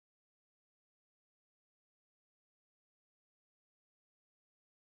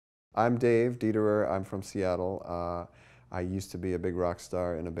I'm Dave Dederer. I'm from Seattle. I used to be a big rock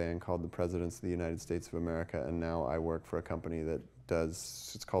star in a band called the Presidents of the United States of America, and now I work for a company that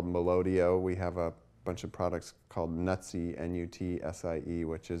does, it's called Melodio. We have a bunch of products called Nutsie, N-U-T-S-I-E,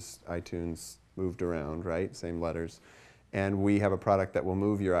 which is iTunes moved around, right? Same letters. And we have a product that will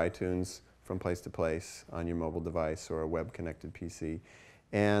move your iTunes from place to place on your mobile device or a web-connected PC.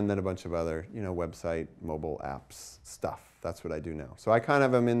 And then a bunch of other, website, mobile apps, stuff. That's what I do now. So I kind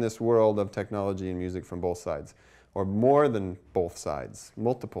of am in this world of technology and music from both sides, or more than both sides,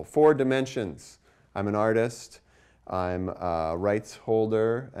 multiple, 4 dimensions. I'm an artist, I'm a rights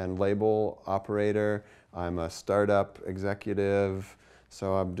holder and label operator, I'm a startup executive,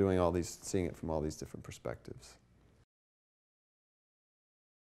 so I'm doing all these, seeing it from all these different perspectives.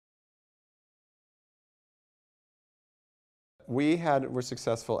 We were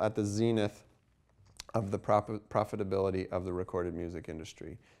successful at the zenith of the profitability of the recorded music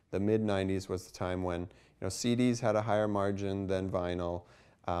industry. The mid-90s was the time when CDs had a higher margin than vinyl.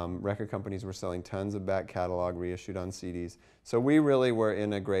 Record companies were selling tons of back catalog reissued on CDs. So we really were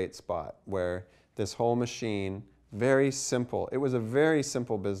in a great spot where this whole machine, very simple, it was a very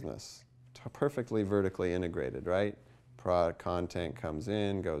simple business, perfectly vertically integrated, right? Product content comes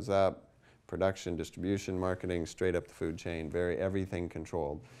in, goes up, production, distribution, marketing, straight up the food chain, everything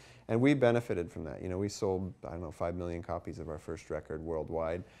controlled. And we benefited from that. We sold, 5 million copies of our first record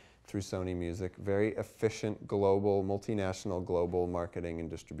worldwide through Sony Music. Very efficient, global, multinational, global marketing and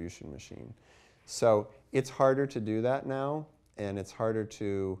distribution machine. So it's harder to do that now, and it's harder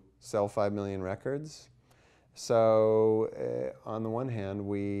to sell 5 million records. So on the one hand,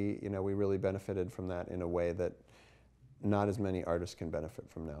 we really benefited from that in a way that not as many artists can benefit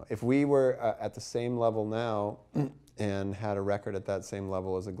from now. If we were at the same level now and had a record at that same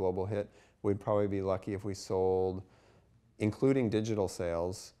level as a global hit, we'd probably be lucky if we sold, including digital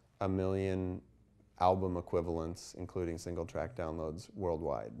sales, 1 million album equivalents, including single track downloads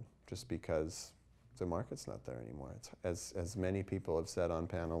worldwide, just because the market's not there anymore. As many people have said on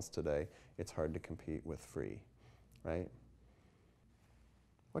panels today, it's hard to compete with free, right?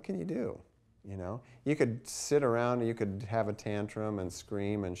 What can you do? You could sit around and you could have a tantrum and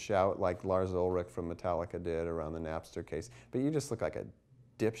scream and shout like Lars Ulrich from Metallica did around the Napster case, but you just look like a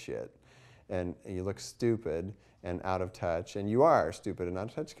dipshit and you look stupid and out of touch, and you are stupid and out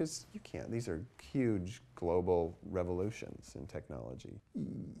of touch because you can't. These are huge global revolutions in technology.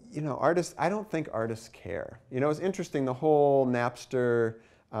 Artists, I don't think artists care. It's interesting, the whole Napster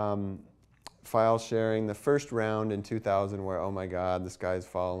file sharing, the first round in 2000 where, oh my God, the sky's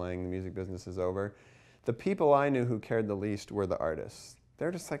falling, the music business is over. The people I knew who cared the least were the artists.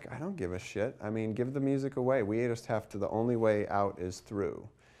 They're just like, I don't give a shit. I mean, give the music away. We just have to, the only way out is through.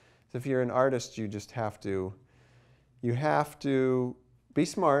 So if you're an artist, you just have to, be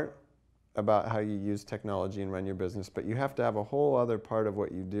smart about how you use technology and run your business, but you have to have a whole other part of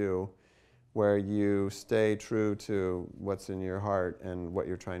what you do where you stay true to what's in your heart and what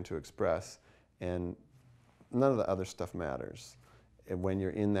you're trying to express. And none of the other stuff matters when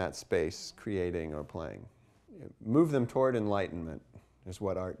you're in that space creating or playing. Move them toward enlightenment is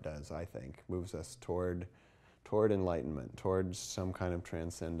what art does, I think. Moves us toward enlightenment, towards some kind of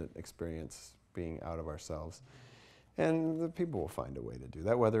transcendent experience, being out of ourselves. And the people will find a way to do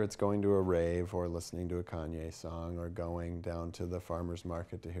that, whether it's going to a rave or listening to a Kanye song or going down to the farmer's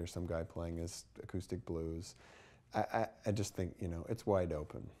market to hear some guy playing his acoustic blues. I just think, it's wide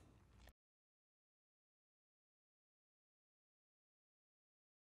open.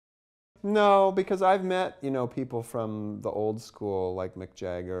 No, because I've met, people from the old school like Mick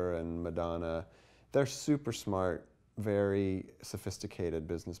Jagger and Madonna. They're super smart, very sophisticated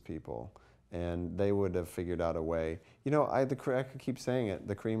business people, and they would have figured out a way. I could keep saying it,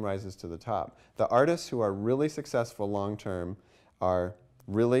 the cream rises to the top. The artists who are really successful long term are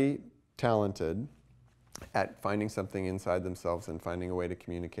really talented at finding something inside themselves and finding a way to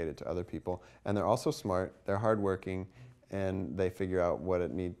communicate it to other people. And they're also smart, they're hardworking, and they figure out what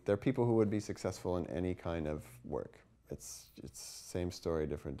it needs. They're people who would be successful in any kind of work. It's same story,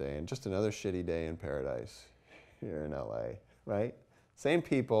 different day, and just another shitty day in paradise here in LA, right? Same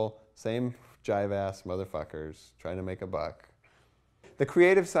people, same jive-ass motherfuckers trying to make a buck. The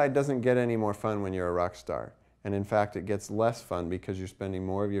creative side doesn't get any more fun when you're a rock star. And in fact, it gets less fun because you're spending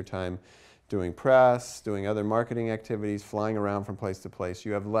more of your time doing press, doing other marketing activities, flying around from place to place.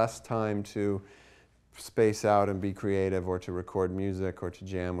 You have less time to space out and be creative or to record music or to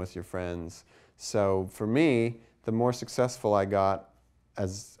jam with your friends. So for me, the more successful I got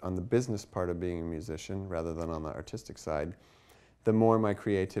as on the business part of being a musician rather than on the artistic side, the more my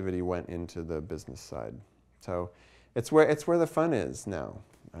creativity went into the business side. So it's where the fun is now.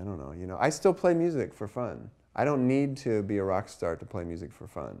 I don't know, you know, I still play music for fun. I don't need to be a rock star to play music for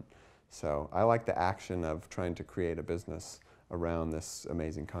fun. So I like the action of trying to create a business around this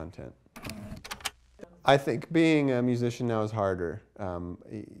amazing content. I think being a musician now is harder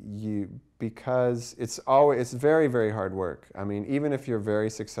because it's very, very hard work. I mean, even if you're very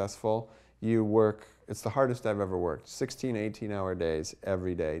successful, you work, it's the hardest I've ever worked. 16, 18-hour days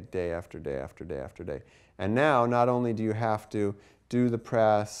every day, day after day after day after day. And now, not only do you have to do the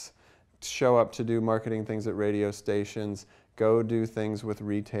press, show up to do marketing things at radio stations, go do things with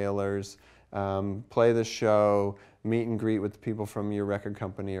retailers, play the show, meet and greet with people from your record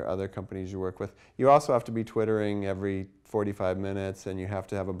company or other companies you work with. You also have to be Twittering every 45 minutes, and you have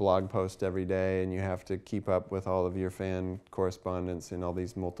to have a blog post every day, and you have to keep up with all of your fan correspondence in all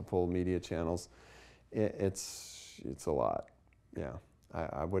these multiple media channels. It's a lot. Yeah,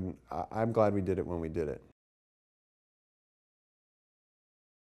 I'm glad we did it when we did it.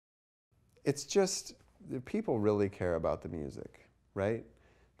 It's just, people really care about the music, right?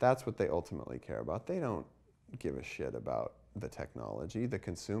 That's what they ultimately care about. They don't give a shit about the technology, the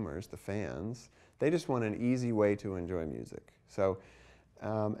consumers, the fans. They just want an easy way to enjoy music. So,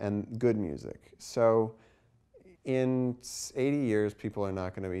 and good music. So in 80 years, people are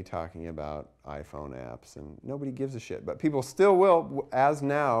not going to be talking about iPhone apps, and nobody gives a shit. But people still will, as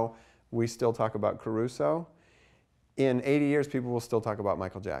now, we still talk about Caruso. In 80 years, people will still talk about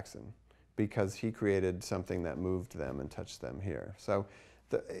Michael Jackson, because he created something that moved them and touched them here. So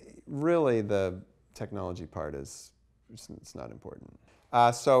really the technology part it's not important.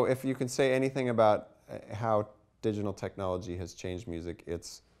 So if you can say anything about how digital technology has changed music,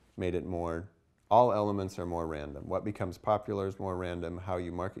 it's made it more, all elements are more random. What becomes popular is more random, how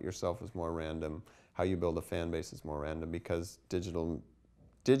you market yourself is more random, how you build a fan base is more random, because digital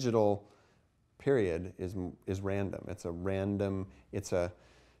period is random. It's a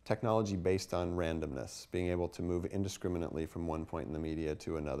technology based on randomness, being able to move indiscriminately from one point in the media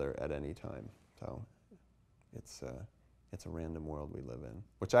to another at any time. So it's a random world we live in,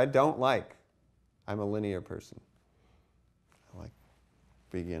 which I don't like. I'm a linear person. I like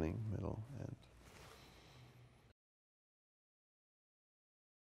beginning, middle, end.